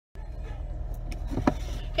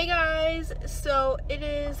Hey guys, so it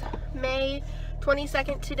is May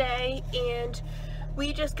 22nd today and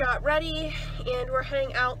we just got ready and we're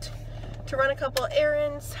heading out to run a couple of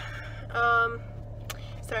errands.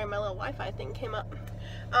 Sorry, my little Wi-Fi thing came up.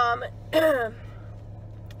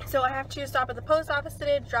 So I have to stop at the post office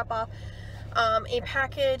today to drop off a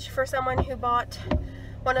package for someone who bought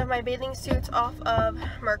one of my bathing suits off of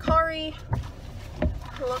Mercari.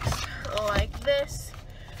 It looks like this.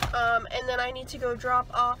 And then I need to go drop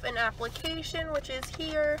off an application, which is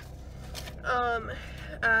here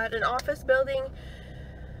at an office building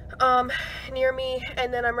near me,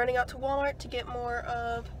 and then I'm running out to Walmart to get more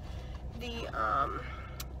of the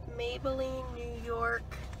Maybelline New York,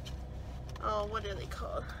 what are they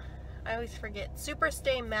called? I always forget. Super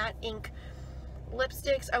Stay Matte Ink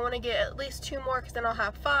lipsticks. I want to get at least 2 more because then I'll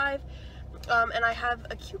have 5. And I have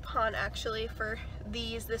a coupon actually for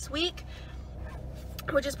these this week,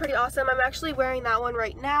 which is pretty awesome. I'm actually wearing that one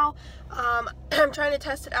right now. I'm trying to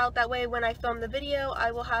test it out, that way when I film the video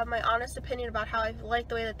I will have my honest opinion about how I like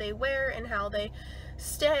the way that they wear and how they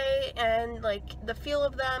stay and like the feel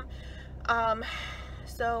of them.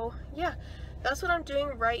 So yeah, that's what I'm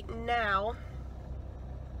doing right now.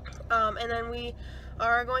 And then we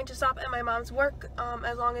are going to stop at my mom's work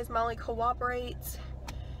as long as Molly cooperates.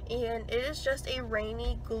 And it is just a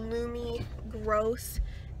rainy, gloomy, gross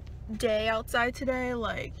day outside today,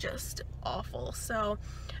 like just awful. So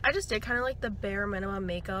I just did kind of like the bare minimum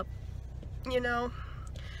makeup, you know.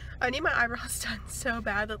 I need my eyebrows done so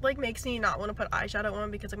bad. That like makes me not want to put eyeshadow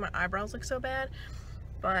on because like my eyebrows look so bad.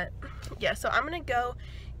 But yeah, so I'm gonna go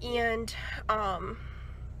and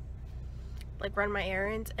like run my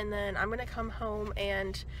errands, and then I'm gonna come home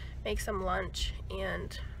and make some lunch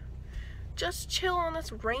and just chill on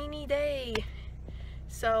this rainy day.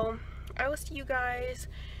 So I will see you guys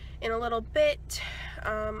in a little bit.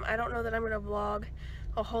 I don't know that I'm gonna vlog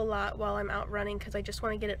a whole lot while I'm out running because I just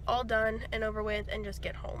want to get it all done and over with and just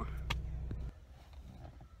get home.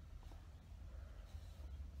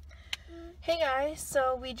 Hey guys,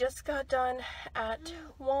 so we just got done at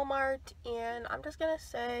Walmart, and I'm just gonna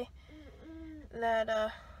say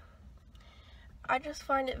that I just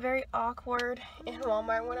find it very awkward in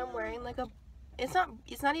Walmart when I'm wearing like it's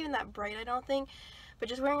not even that bright, I don't think, but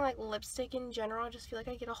just wearing like lipstick in general, I just feel like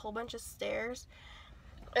I get a whole bunch of stares.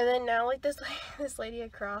 And then now like this lady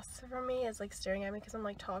across from me is like staring at me because I'm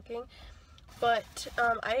like talking. But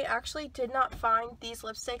I actually did not find these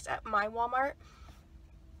lipsticks at my Walmart.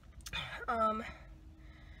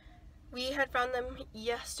 We had found them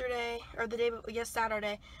yesterday, or the day before, yes,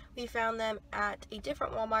 Saturday. We found them at a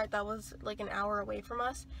different Walmart that was like an hour away from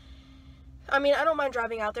us. I mean, I don't mind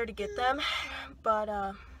driving out there to get them, but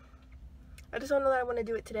I just don't know that I want to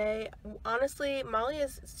do it today. Honestly, Molly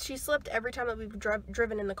she slept every time that we've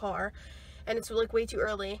driven in the car, and it's like way too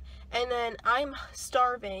early. And then I'm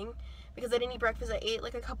starving because I didn't eat breakfast. I ate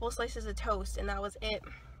like a couple of slices of toast, and that was it.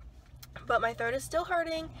 But my throat is still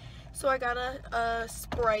hurting, so I got a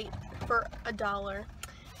Sprite for $1.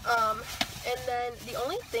 And then the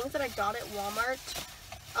only things that I got at Walmart,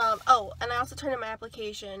 oh, and I also turned in my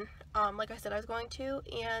application, like I said I was going to,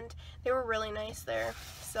 and they were really nice there.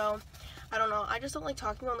 So I don't know, I just don't like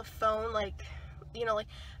talking on the phone, like, you know, like,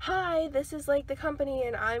 hi, this is like the company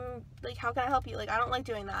and I'm like, how can I help you? Like, I don't like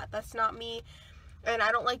doing that. That's not me. And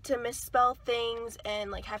I don't like to misspell things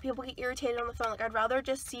and like have people get irritated on the phone. Like, I'd rather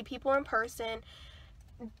just see people in person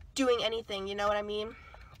doing anything, you know what I mean?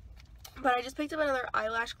 But I just picked up another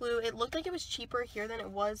eyelash glue. It looked like it was cheaper here than it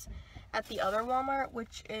was at the other Walmart,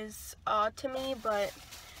 which is odd to me, but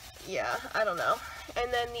yeah, I don't know.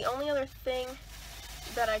 And then the only other thing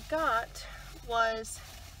that I got was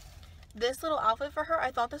this little outfit for her.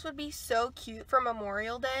 I thought this would be so cute for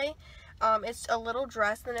Memorial Day. It's a little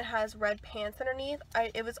dress and it has red pants underneath.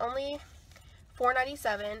 It was only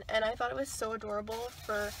 $4.97, and I thought it was so adorable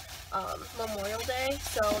for Memorial Day.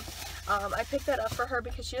 So I picked that up for her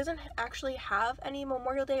because she doesn't actually have any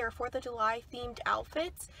Memorial Day or 4th of July themed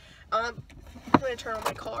outfits. I'm going to turn on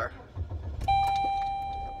my car.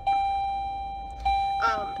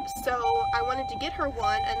 So I wanted to get her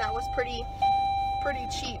one, and that was pretty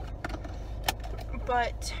cheap.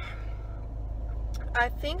 But I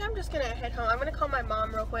think I'm just gonna head home. I'm gonna call my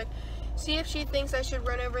mom real quick, see if she thinks I should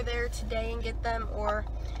run over there today and get them, or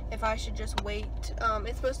if I should just wait.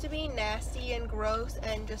 It's supposed to be nasty and gross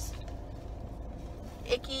and just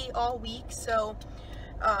icky all week, so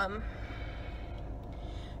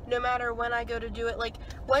no matter when I go to do it, like,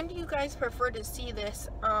 when do you guys prefer to see this,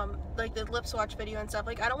 like the lip swatch video and stuff?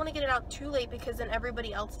 Like, I don't want to get it out too late because then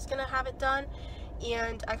everybody else is gonna have it done,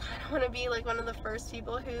 and I kind of want to be like one of the first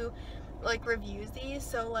people who like reviews these.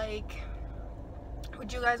 So like,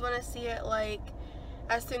 Would you guys want to see it like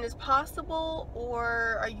as soon as possible,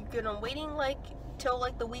 or are you good on waiting like till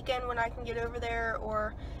like the weekend when I can get over there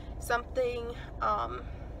or something? I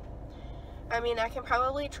mean, I can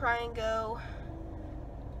probably try and go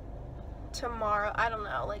tomorrow. I don't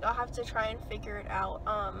know, like I'll have to try and figure it out.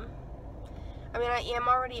 I mean, I am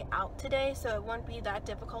already out today, so it wouldn't be that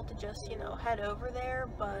difficult to just, you know, head over there,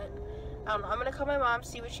 but I don't know. I'm gonna call my mom,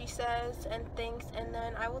 see what she says and thinks, and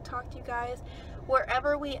then I will talk to you guys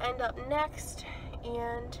wherever we end up next,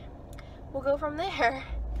 and we'll go from there.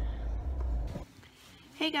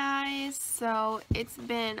 Hey guys, so it's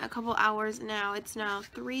been a couple hours now. It's now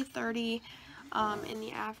 3:30 in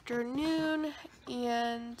the afternoon,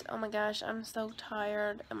 and oh my gosh, I'm so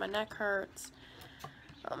tired and my neck hurts.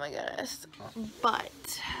 Oh my goodness.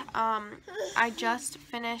 But I just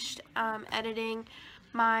finished editing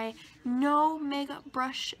my no makeup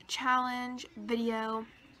brush challenge video.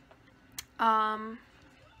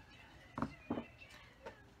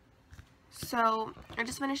 So I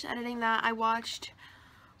just finished editing that. I watched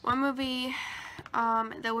one movie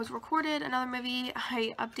that was recorded, another movie.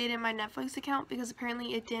 I updated my Netflix account because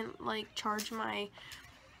apparently it didn't like charge my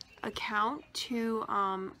account to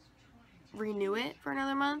renew it for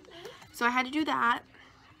another month, so I had to do that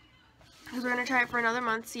because we're gonna try it for another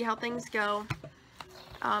month, see how things go,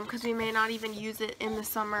 because we may not even use it in the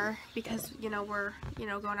summer because, you know, we're, you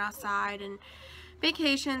know, going outside and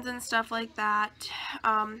vacations and stuff like that.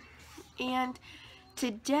 And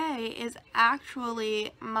today is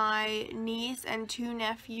actually my niece and 2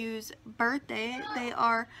 nephews' birthday. They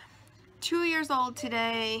are 2 years old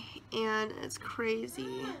today, and it's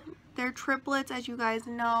crazy. They're triplets, as you guys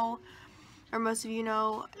know, or most of you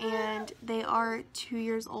know, and they are 2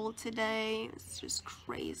 years old today. It's just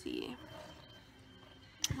crazy.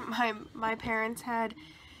 My parents had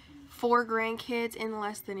 4 grandkids in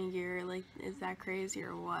less than a year. Like, is that crazy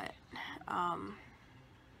or what?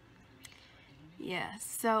 Yeah,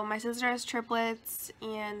 so my sister has triplets,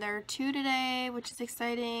 and there are 2 today, which is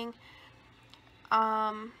exciting.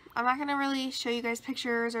 I'm not going to really show you guys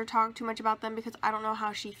pictures or talk too much about them because I don't know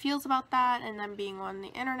how she feels about that and them being on the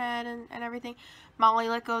internet and everything. Molly,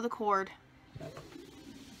 let go of the cord.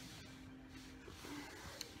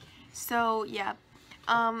 So, yeah.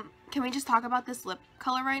 Can we just talk about this lip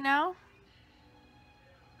color right now?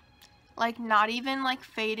 Like, not even, like,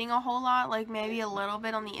 fading a whole lot. Like, maybe a little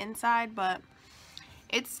bit on the inside, but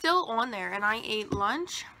it's still on there. And I ate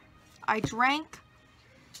lunch. I drank.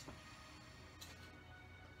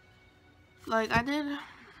 Like, I did,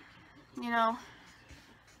 you know,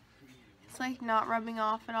 it's, like, not rubbing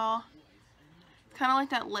off at all. It's kind of like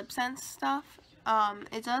that lip sense stuff.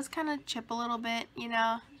 It does kind of chip a little bit, you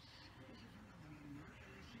know.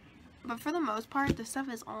 But for the most part, this stuff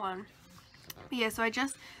is on. But yeah, so I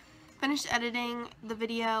just finished editing the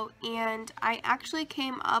video, and I actually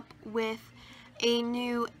came up with a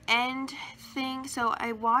new end thing. So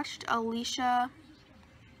I watched Alicia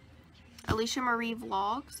Marie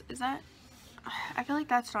Vlogs. Is that? I feel like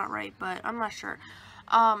that's not right, but I'm not sure.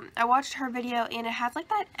 I watched her video, and it has like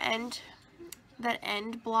that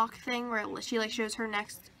end block thing where she like shows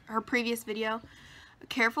her previous video.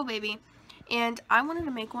 Careful, baby. And I wanted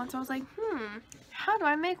to make one, so I was like, how do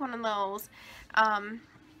I make one of those?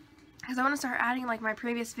 Because I want to start adding like my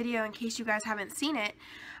previous video in case you guys haven't seen it.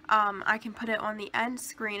 I can put it on the end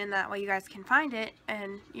screen, and that way you guys can find it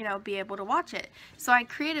and, you know, be able to watch it. So I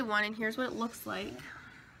created one, and here's what it looks like.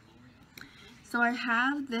 So I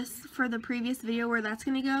have this for the previous video where that's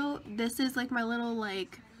going to go. This is like my little,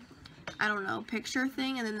 like, I don't know, picture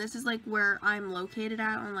thing. And then this is like where I'm located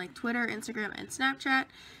at on like Twitter, Instagram, and Snapchat.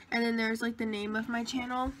 And then there's like the name of my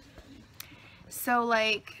channel. So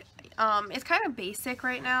like, it's kind of basic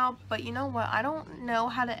right now, but you know what? I don't know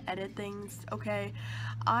how to edit things, okay?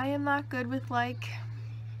 I am not good with like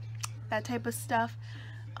that type of stuff.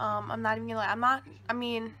 I'm not even gonna lie.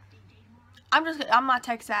 I'm not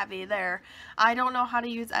tech savvy there. I don't know how to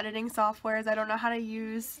use editing softwares. I don't know how to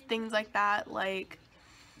use things like that. Like,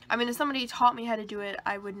 I mean, if somebody taught me how to do it,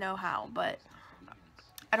 I would know how, but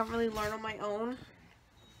I don't really learn on my own.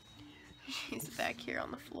 She's back here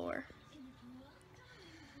on the floor.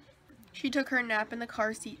 She took her nap in the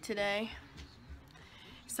car seat today,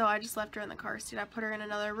 so I just left her in the car seat. I put her in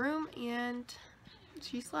another room, and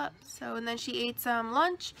she slept. So, and then she ate some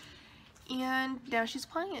lunch, and now she's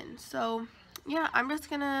playing. So, yeah, I'm just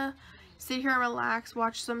gonna sit here and relax,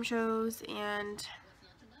 watch some shows, and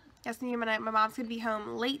that's the end of my night. My mom's gonna be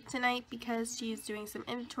home late tonight because she's doing some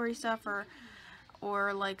inventory stuff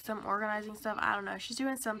or like some organizing stuff. I don't know. She's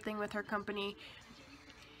doing something with her company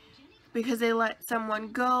because they let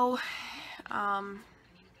someone go.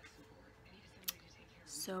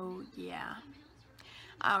 So yeah,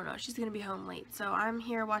 I don't know, she's gonna be home late, so I'm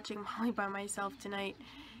here watching Molly by myself tonight,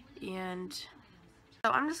 and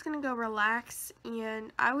so I'm just gonna go relax,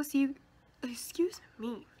 and I will see you, excuse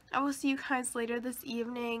me, I will see you guys later this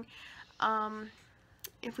evening.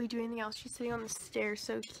 If we do anything else. She's sitting on the stairs,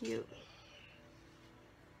 so cute.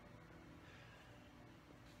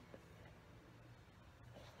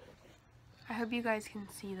 I hope you guys can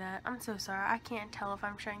see that. I'm so sorry, I can't tell if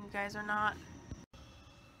I'm showing you guys or not.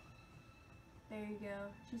 There you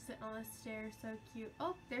go. She's sitting on the stairs, so cute.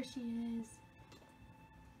 Oh, there she is.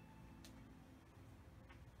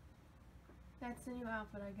 That's the new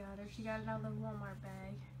outfit I got her. She got it out of the Walmart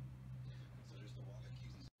bag.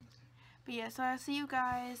 But yeah, so I'll see you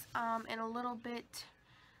guys in a little bit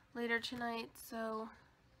later tonight. So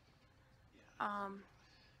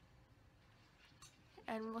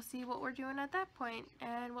and we'll see what we're doing at that point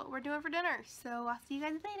and what we're doing for dinner. So I'll see you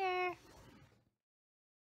guys later.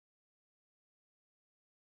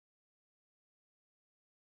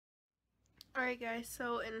 Alright guys,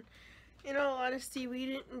 so in all honesty, we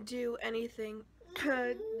didn't do anything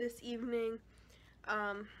this evening.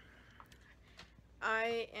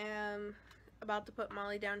 I am about to put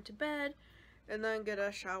Molly down to bed and then get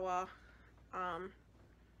a shower. I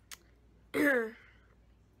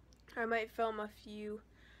might film a few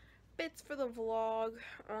bits for the vlog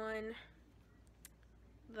on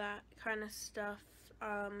that kind of stuff.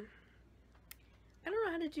 I don't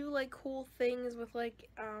know how to do like cool things with like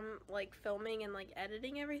filming and like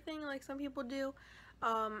editing everything like some people do.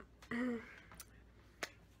 But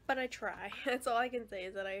I try. That's all I can say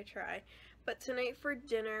is that I try. But tonight for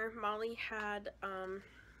dinner, Molly had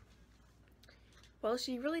well,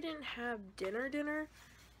 she really didn't have dinner,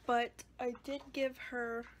 but I did give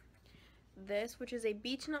her this, which is a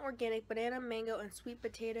beech nut organic banana, mango, and sweet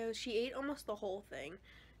potatoes. She ate almost the whole thing,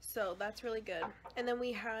 so that's really good. And then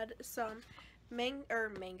we had some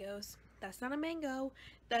mangoes. That's not a mango.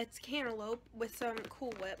 That's cantaloupe with some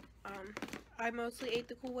Cool Whip. I mostly ate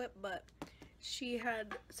the Cool Whip, but she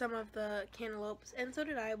had some of the cantaloupes, and so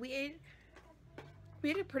did I. We ate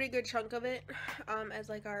a pretty good chunk of it as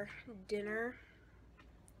like our dinner.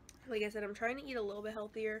 Like I said, I'm trying to eat a little bit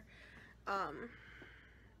healthier,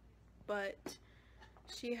 but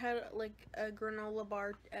she had like a granola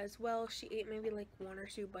bar as well. She ate maybe like 1 or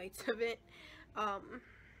 2 bites of it.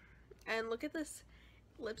 And look at this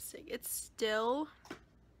lipstick. It's still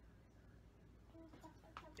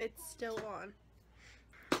on.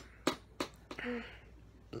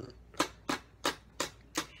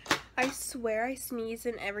 I swear I sneeze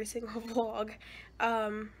in every single vlog.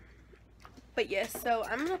 But yes, so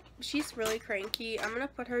she's really cranky. I'm gonna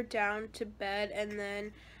put her down to bed, and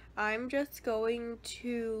then I'm just going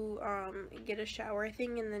to get a shower, I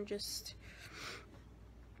think, and then just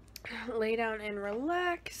lay down and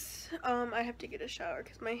relax. I have to get a shower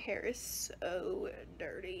because my hair is so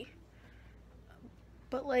dirty.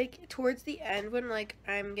 But like towards the end, when like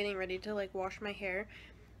I'm getting ready to like wash my hair,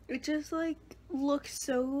 it just like looks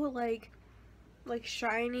so like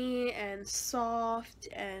shiny and soft,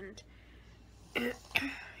 and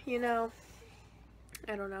you know,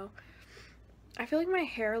 I don't know. I feel like my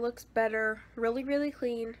hair looks better, really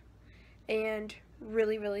clean, and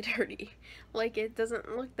really dirty. Like it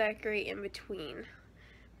doesn't look that great in between.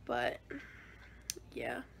 But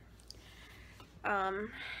yeah.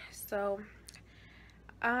 So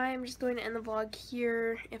I'm just going to end the vlog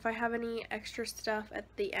here. If I have any extra stuff at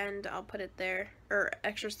the end, I'll put it there, or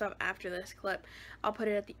extra stuff after this clip, I'll put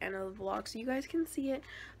it at the end of the vlog so you guys can see it.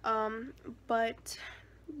 But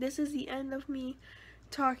this is the end of me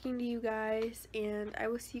talking to you guys, and I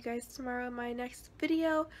will see you guys tomorrow in my next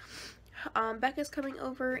video. Becca's coming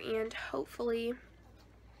over, and hopefully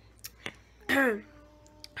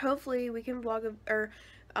hopefully we can vlog or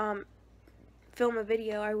film a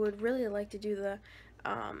video. I would really like to do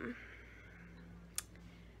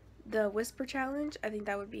the whisper challenge. I think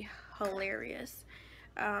that would be hilarious.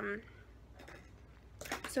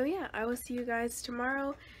 So yeah, I will see you guys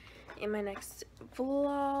tomorrow in my next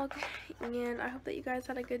vlog, and I hope that you guys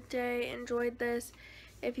had a good day, enjoyed this.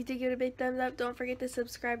 If you did, give it a big thumbs up. Don't forget to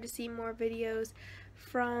subscribe to see more videos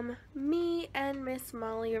from me and Miss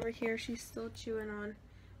Molly over here. She's still chewing on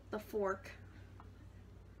the fork.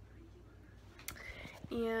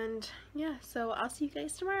 And yeah, so I'll see you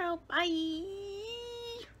guys tomorrow. Bye!